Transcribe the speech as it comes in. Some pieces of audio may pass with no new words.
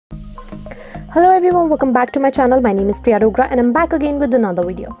Hello everyone, welcome back to my channel. My name is Priya Dogra and I am back again with another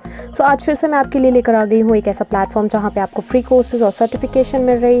video. सो आज फिर से मैं आपके लिए लेकर आ गई हूँ एक ऐसा प्लेटफॉर्म जहाँ पे आपको फ्री कोर्सेज और सर्टिफिकेशन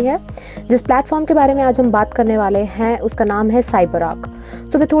मिल रही है। जिस प्लेटफॉर्म के बारे में आज हम बात करने वाले हैं उसका नाम है CyberArk।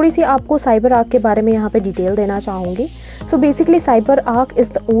 सो मैं थोड़ी सी आपको CyberArk के बारे में यहाँ पे डिटेल देना चाहूँगी। So basically CyberArk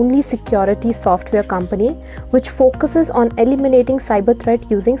is the only security software company which focuses on eliminating cyber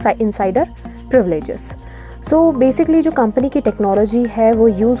threat using insider privileges. So basically जो कंपनी की टेक्नोलॉजी है वो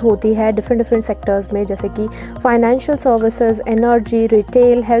यूज़ होती है डिफरेंट सेक्टर्स में, जैसे कि financial services, energy,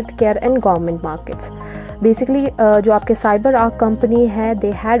 retail, health care and government markets. Basically जो आपके CyberArk कंपनी है,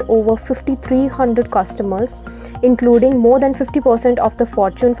 they had over 5300 customers including more than 50% of the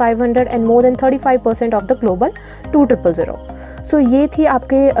Fortune 500 and more than 35% of the Global 2000. So ये थी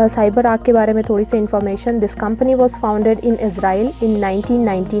आपके CyberArk के बारे में थोड़ी सी information. This company was founded in Israel इन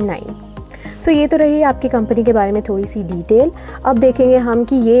 1999। सो ये तो रही आपकी कंपनी के बारे में थोड़ी सी डिटेल। अब देखेंगे हम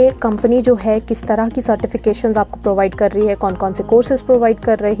कि ये कंपनी जो है किस तरह की सर्टिफिकेशंस आपको प्रोवाइड कर रही है, कौन कौन से कोर्सेज प्रोवाइड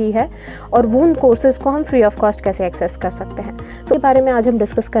कर रही है और वो उन कोर्सेज को हम फ्री ऑफ कॉस्ट कैसे एक्सेस कर सकते हैं। तो इस बारे में आज हम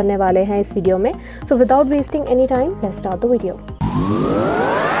डिस्कस करने वाले हैं इस वीडियो में। So without wasting any time, let's start the video.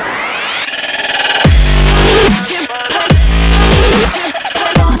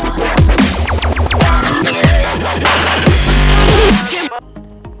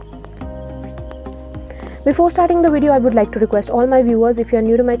 Before starting the video, I would like to request all my viewers, if you are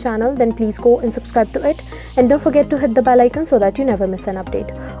new to my channel, then please go and subscribe to it and don't forget to hit the bell icon so that you never miss an update.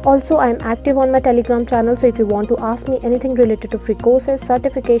 Also, I am active on my Telegram channel, so if you want to ask me anything related to free courses,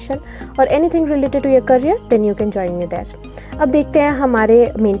 certification or anything related to your career, then you can join me there. अब देखते हैं हमारे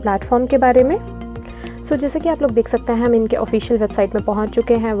main platform के बारे में। सो जैसे कि आप लोग देख सकते हैं, हम इनके ऑफिशियल वेबसाइट में पहुंच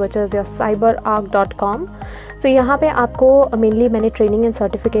चुके हैं, विच इज़ cyberark.com। सो यहाँ पे आपको मेनली मैंने ट्रेनिंग एंड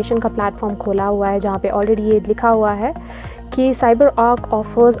सर्टिफिकेशन का प्लेटफॉर्म खोला हुआ है, जहाँ पे ऑलरेडी ये लिखा हुआ है कि CyberArk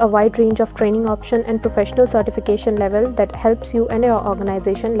offers a wide range of training option and professional certification level that helps you and your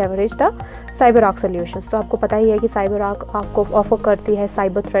organization leverage the CyberArk solutions। तो आपको पता ही है कि CyberArk आपको ऑफर करती है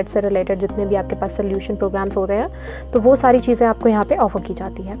साइबर थ्रेट से रिलेटेड जितने भी आपके पास सोल्यूशन प्रोग्राम्स होते हैं, तो वो सारी चीज़ें आपको यहाँ पे ऑफर की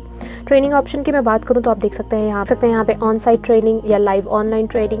जाती है। ट्रेनिंग ऑप्शन की मैं बात करूँ तो आप देख सकते हैं यहाँ पे ऑन साइट ट्रेनिंग या live online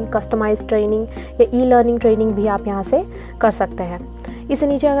training, customise training या ई लर्निंग ट्रेनिंग भी आप यहाँ से कर सकते हैं। इससे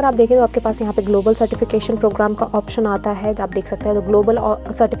नीचे अगर आप देखें तो आपके पास यहाँ पे ग्लोबल सर्टिफिकेशन प्रोग्राम का ऑप्शन आता है। आप देख सकते हैं तो ग्लोबल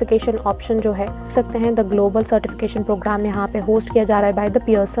सर्टिफिकेशन ऑप्शन जो है देख सकते हैं, द ग्लोबल सर्टिफिकेशन प्रोग्राम यहाँ पे होस्ट किया जा रहा है बाय द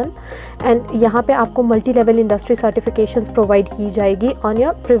पियर्सन एंड यहाँ पे आपको multi level industry certifications provide की जाएगी on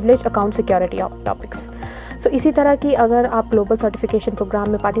your privilege account security of topics. सो इसी तरह की अगर आप ग्लोबल सर्टिफिकेशन प्रोग्राम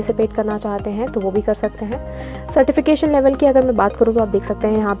में पार्टिसिपेट करना चाहते हैं तो वो भी कर सकते हैं। सर्टिफिकेशन लेवल की अगर मैं बात करूँ तो आप देख सकते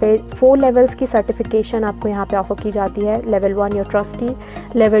हैं यहाँ पे 4 लेवल्स की सर्टिफिकेशन आपको यहाँ पे ऑफर की जाती है। Level 1 your trustee,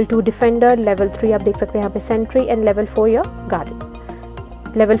 level 2 defender, level 3 आप देख सकते हैं यहाँ पे Sentry and level 4 your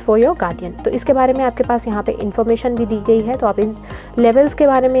guardian. तो इसके बारे में आपके पास यहाँ पे इन्फॉर्मेशन भी दी गई है, तो आप इन लेवल्स के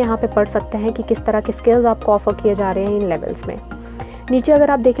बारे में यहाँ पे पढ़ सकते हैं कि किस तरह के स्किल्स आपको ऑफर किए जा रहे हैं इन लेवल्स में। नीचे अगर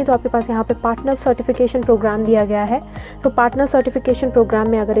आप देखें तो आपके पास यहाँ पे पार्टनर सर्टिफिकेशन प्रोग्राम दिया गया है। तो पार्टनर सर्टिफिकेशन प्रोग्राम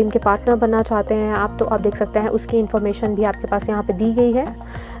में अगर इनके पार्टनर बनना चाहते हैं आप, तो आप देख सकते हैं उसकी इन्फॉर्मेशन भी आपके पास यहाँ पे दी गई है।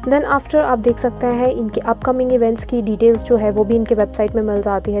 देन आफ्टर आप देख सकते हैं इनके अपकमिंग इवेंट्स की डिटेल्स जो है वो भी इनके वेबसाइट में मिल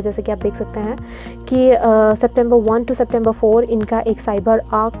जाती है। जैसे कि आप देख सकते हैं कि September 1 to September 4 इनका एक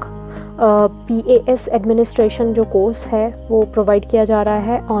CyberArk PAS एडमिनिस्ट्रेशन जो कोर्स है वो प्रोवाइड किया जा रहा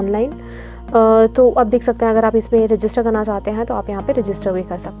है ऑनलाइन। तो आप देख सकते हैं अगर आप इसमें रजिस्टर करना चाहते हैं तो आप यहाँ पे रजिस्टर भी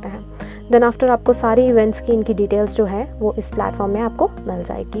कर सकते हैं। देन आफ्टर आपको सारी इवेंट्स की इनकी डिटेल्स जो है वो इस प्लेटफॉर्म में आपको मिल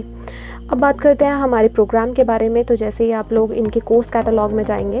जाएगी। अब बात करते हैं हमारे प्रोग्राम के बारे में। तो जैसे ही आप लोग इनके कोर्स कैटलॉग में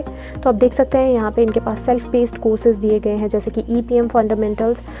जाएंगे तो आप देख सकते हैं यहाँ पे इनके पास सेल्फ बेस्ड कोर्सेज दिए गए हैं, जैसे कि EPM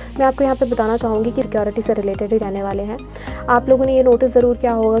फंडामेंटल्स। मैं आपको यहाँ पे बताना चाहूँगी कि सिक्योरिटी से रिलेटेड ही रहने वाले हैं। आप लोगों ने ये नोटिस ज़रूर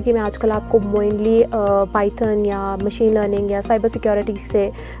किया होगा कि मैं आजकल आपको मेनली पाइथन या मशीन लर्निंग या साइबर सिक्योरिटी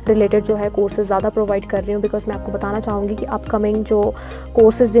से रिलेटेड जो है कोर्सेज ज़्यादा प्रोवाइड कर रही हूँ, बिकॉज मैं आपको बताना चाहूँगी कि अपकमिंग जो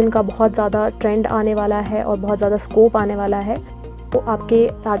कोर्सेज जिनका बहुत ज़्यादा ट्रेंड आने वाला है और बहुत ज़्यादा स्कोप आने वाला है वो आपके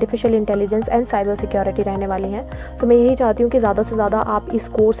artificial intelligence and cyber security रहने वाली हैं। तो मैं यही चाहती हूँ कि ज़्यादा से ज़्यादा आप इस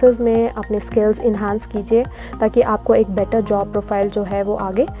कोर्सेज़ में अपने स्किल्स इन्हांस कीजिए ताकि आपको एक बेटर जॉब प्रोफाइल जो है वो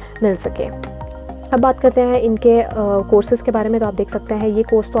आगे मिल सके। अब बात करते हैं इनके कोर्सेज़ के बारे में। तो आप देख सकते हैं ये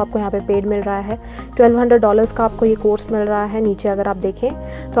कोर्स तो आपको यहाँ पे पेड मिल रहा है, $1200 का आपको ये कोर्स मिल रहा है। नीचे अगर आप देखें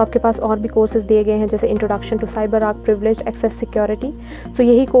तो आपके पास और भी कोर्सेज़ दिए गए हैं, जैसे introduction to CyberArk privileged access security. सो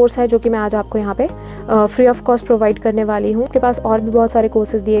यही कोर्स है जो कि मैं आज आपको यहाँ पे फ्री ऑफ कॉस्ट प्रोवाइड करने वाली हूँ। आपके पास और भी बहुत सारे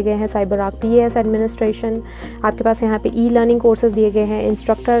कोर्सेज़ दिए गए हैं, CyberArk PAS एडमिनिस्ट्रेशन, आपके पास यहाँ पे ई लर्निंग कोर्सेज़ दिए गए हैं,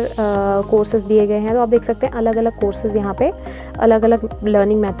 इंस्ट्रक्टर कोर्सेज़ दिए गए हैं। तो आप देख सकते हैं अलग अलग कोर्सेज़ यहाँ पे अलग अलग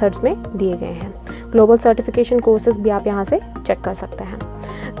लर्निंग मेथड्स में दिए गए हैं। ग्लोबल सर्टिफिकेशन कोर्सेज भी आप यहाँ से चेक कर सकते हैं।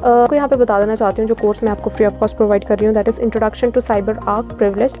 को यहाँ पे बता देना चाहती हूँ जो कोर्स मैं आपको फ्री ऑफ कॉस्ट प्रोवाइड कर रही हूँ, that is introduction to CyberArk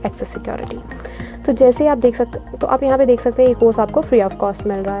privileged access security. तो जैसे आप देख सकते, तो आप यहाँ पे देख सकते हैं ये कोर्स आपको फ्री ऑफ कॉस्ट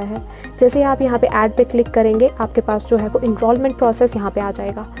मिल रहा है। जैसे ही आप यहाँ पे ऐड पे क्लिक करेंगे, आपके पास जो है वो इनरोलमेंट प्रोसेस यहाँ पे आ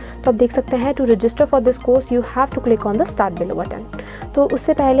जाएगा। तो आप देख सकते हैं to register for this course you have to click on the start below button. तो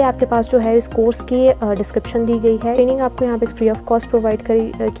उससे पहले आपके पास जो है इस कोर्स की डिस्क्रिप्शन दी गई है। ट्रेनिंग आपको यहाँ पे फ्री ऑफ कॉस्ट प्रोवाइड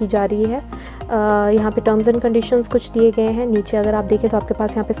की जा रही है। यहाँ पे टर्म्स एंड कंडीशंस कुछ दिए गए हैं। नीचे अगर आप देखें तो आपके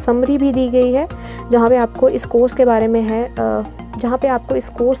पास यहाँ पे समरी भी दी गई है, जहाँ पे आपको इस कोर्स के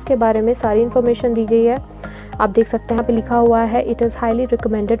बारे में सारी इन्फॉर्मेशन दी गई है। आप देख सकते हैं यहाँ पे लिखा हुआ है it is highly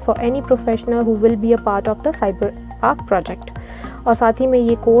recommended for any professional who will be a part of the CyberArk project. और साथ ही में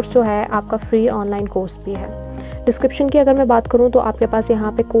ये कोर्स जो है आपका फ्री ऑनलाइन कोर्स भी है। डिस्क्रिप्शन की अगर मैं बात करूं तो आपके पास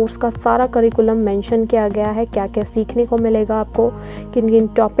यहाँ पे कोर्स का सारा करिकुलम मेंशन किया गया है, क्या क्या सीखने को मिलेगा आपको, किन किन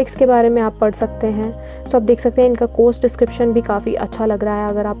टॉपिक्स के बारे में आप पढ़ सकते हैं। तो आप देख सकते हैं इनका कोर्स डिस्क्रिप्शन भी काफ़ी अच्छा लग रहा है।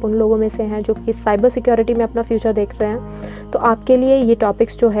 अगर आप उन लोगों में से हैं जो कि साइबर सिक्योरिटी में अपना फ्यूचर देख रहे हैं, तो आपके लिए ये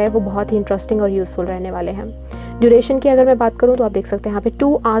टॉपिक्स जो है वो बहुत ही इंटरेस्टिंग और यूज़फुल रहने वाले हैं। ड्यूरेशन की अगर मैं बात करूँ तो आप देख सकते हैं यहाँ पे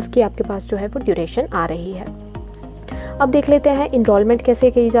 2 आवर्स की आपके पास जो है वो ड्यूरेशन आ रही है। अब देख लेते हैं इनरोलमेंट कैसे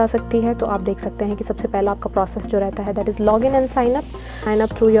की जा सकती है। तो आप देख सकते हैं कि सबसे पहला आपका प्रोसेस जो रहता है that is login and sign up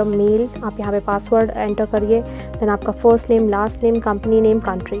through your mail. आप यहाँ पे पासवर्ड एंटर करिए, देन आपका first name, last name, company name,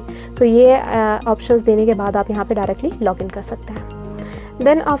 country. तो ये ऑप्शंस देने के बाद आप यहाँ पे डायरेक्टली लॉगिन कर सकते हैं।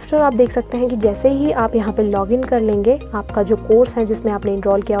 देन आफ्टर आप देख सकते हैं कि जैसे ही आप यहाँ पे लॉगिन कर लेंगे, आपका जो कोर्स है जिसमें आपने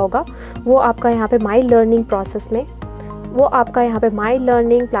इनरोल किया होगा वो आपका यहाँ पे माई लर्निंग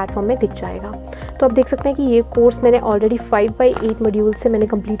प्लेटफॉर्म में दिख जाएगा। तो आप देख सकते हैं कि ये कोर्स मैंने ऑलरेडी 5/8 मॉड्यूल से मैंने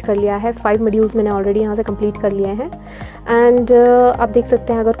कंप्लीट कर लिया है। 5 मॉड्यूल्स मैंने ऑलरेडी यहाँ से कंप्लीट कर लिए हैं। एंड आप देख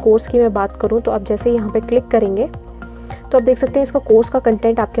सकते हैं अगर कोर्स की मैं बात करूँ तो आप जैसे ही यहाँ पे क्लिक करेंगे तो आप देख सकते हैं इसका कोर्स का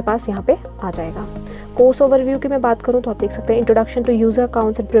कंटेंट आपके पास यहाँ पे आ जाएगा। कोर्स ओवरव्यू की मैं बात करूँ तो आप देख सकते हैं introduction to user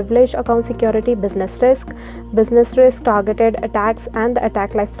accounts and privileged account security, business risk, targeted attacks and the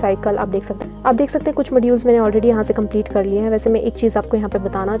attack life cycle. आप देख सकते हैं कुछ मॉड्यूल्स मैंने ऑलरेडी यहाँ से कंप्लीट कर लिए हैं। वैसे मैं एक चीज़ आपको यहाँ पे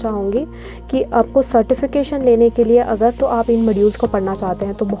बताना चाहूँगी कि आपको सर्टिफिकेशन लेने के लिए अगर तो आप इन मॉड्यूल्स को पढ़ना चाहते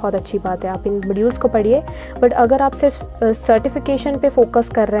हैं तो बहुत अच्छी बात है, आप इन मॉड्यूल्स को पढ़िए। बट अगर आप सिर्फ सर्टिफिकेशन पे फोकस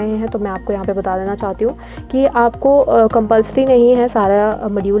कर रहे हैं तो मैं आपको यहाँ पे बता देना चाहती हूँ कि आपको कंपल्सरी नहीं है सारा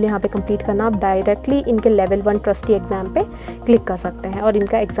मॉड्यूल यहाँ पे कंप्लीट करना। आप डायरेक्टली इनके लेवल 1 ट्रस्टी एग्ज़ाम पे क्लिक कर सकते हैं और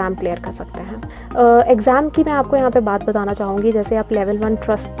इनका एग्ज़ाम क्लियर कर सकते हैं। एग्ज़ाम की मैं आपको यहाँ पे बात बताना चाहूँगी। जैसे आप लेवल 1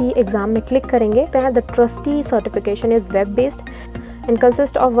 ट्रस्टी एग्ज़ाम में क्लिक करेंगे तो the trustee certification is web based and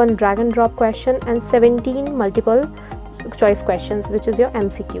consist of 1 drag and drop question and 17 multiple choice questions which is your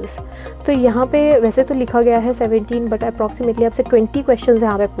MCQs। तो यहाँ पे वैसे तो लिखा गया है 17 बट अप्रॉक्सीमेटली आपसे 20 क्वेश्चंस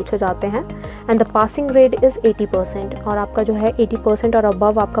यहाँ पे पूछे जाते हैं and the passing rate is 80% और आपका जो है 80% और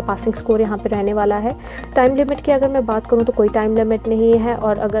अबव आपका पासिंग स्कोर यहाँ पे रहने वाला है। टाइम लिमिट की अगर मैं बात करूँ तो कोई टाइम लिमिट नहीं है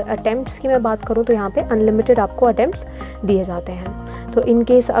और अगर अटैम्प्ट्स की मैं बात करूँ तो यहाँ पे अनलिमिटेड आपको अटैम्प्ट्स दिए जाते हैं। तो इन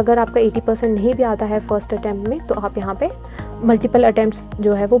केस अगर आपका 80% नहीं भी आता है फर्स्ट अटैम्प्ट में तो आप यहाँ पे मल्टीपल अटैम्प्ट्स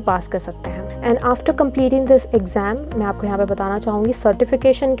जो है वो पास कर सकते हैं। And after completing this exam मैं आपको यहाँ पे बताना चाहूँगी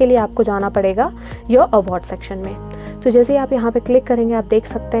सर्टिफिकेशन के लिए आपको जाना पड़ेगा योर अवार्ड सेक्शन में। तो जैसे ही आप यहाँ पे क्लिक करेंगे आप देख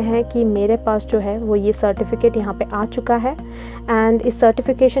सकते हैं कि मेरे पास जो है वो ये सर्टिफिकेट यहाँ पे आ चुका है एंड इस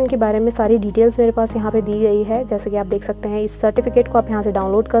सर्टिफिकेशन के बारे में सारी डिटेल्स मेरे पास यहाँ पे दी गई है। जैसे कि आप देख सकते हैं इस सर्टिफिकेट को आप यहाँ से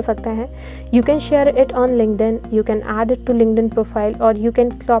डाउनलोड कर सकते हैं। You can share it on LinkedIn, you can add it to LinkedIn profile और you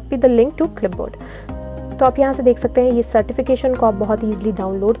can copy the link to clipboard. तो आप यहाँ से देख सकते हैं ये सर्टिफिकेशन को आप बहुत ईजिली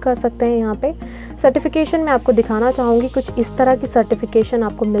डाउनलोड कर सकते हैं। यहाँ पे सर्टिफिकेशन में आपको दिखाना चाहूँगी कुछ इस तरह की सर्टिफिकेशन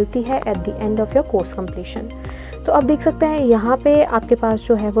आपको मिलती है at the end of your course completion. तो आप देख सकते हैं यहाँ पे आपके पास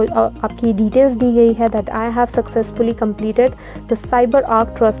जो है वो आपकी डिटेल्स दी गई है that I have successfully completed the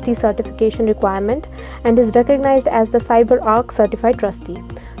CyberArk Trustee certification requirement and is recognised as the CyberArk certified trustee.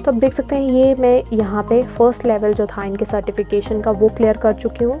 तो आप देख सकते हैं ये मैं यहाँ पे फर्स्ट लेवल जो था इनके सर्टिफिकेशन का वो क्लियर कर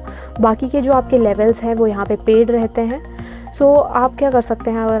चुकी हूँ। बाकी के जो आपके लेवल्स हैं वो यहाँ पे पेड रहते हैं। सो आप क्या कर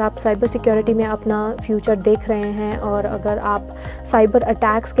सकते हैं अगर आप साइबर सिक्योरिटी में अपना फ्यूचर देख रहे हैं और अगर आप साइबर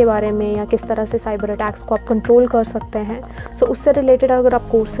अटैक्स के बारे में या किस तरह से साइबर अटैक्स को आप कंट्रोल कर सकते हैं, सो उससे रिलेटेड अगर आप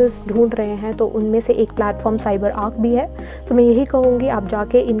कोर्सेज ढूंढ रहे हैं तो उनमें से एक प्लेटफॉर्म CyberArk भी है। सो मैं यही कहूँगी आप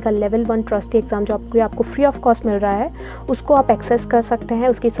जाके इनका लेवल 1 ट्रस्टी एग्ज़ाम जो आपको फ्री ऑफ कॉस्ट मिल रहा है उसको आप एक्सेस कर सकते हैं,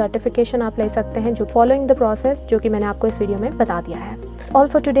 उसकी सर्टिफिकेशन आप ले सकते हैं जो फॉलोइंग द प्रोसेस जो कि मैंने आपको इस वीडियो में बता दिया है। All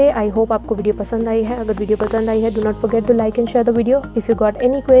for today. I hope आपको वीडियो पसंद आई है। अगर वीडियो पसंद आई है do not forget to like and share the video. If you got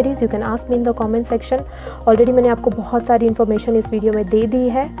any queries you can ask me in the comment section. Already मैंने आपको बहुत सारी इन्फॉर्मेशन इस वीडियो में दे दी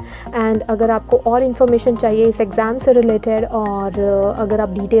है एंड अगर आपको और इन्फॉर्मेशन चाहिए इस एग्ज़ाम से रिलेटेड, और अगर आप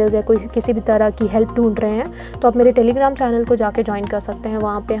डिटेल्स या कोई किसी भी तरह की हेल्प ढूंढ रहे हैं तो आप मेरे टेलीग्राम चैनल को जाके ज्वाइन कर सकते हैं।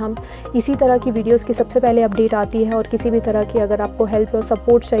 वहाँ पे हम इसी तरह की वीडियोस की सबसे पहले अपडेट आती है, और किसी भी तरह की अगर आपको हेल्प और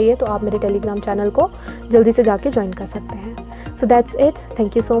सपोर्ट चाहिए तो आप मेरे टेलीग्राम चैनल को जल्दी से जाके ज्वाइन कर सकते हैं। So that's it,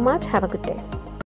 thank you so much, have a good day.